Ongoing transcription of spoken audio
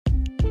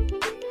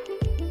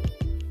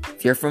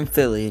If you're from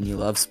Philly and you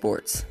love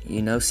sports,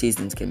 you know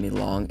seasons can be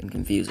long and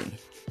confusing.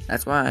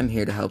 That's why I'm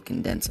here to help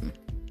condense them.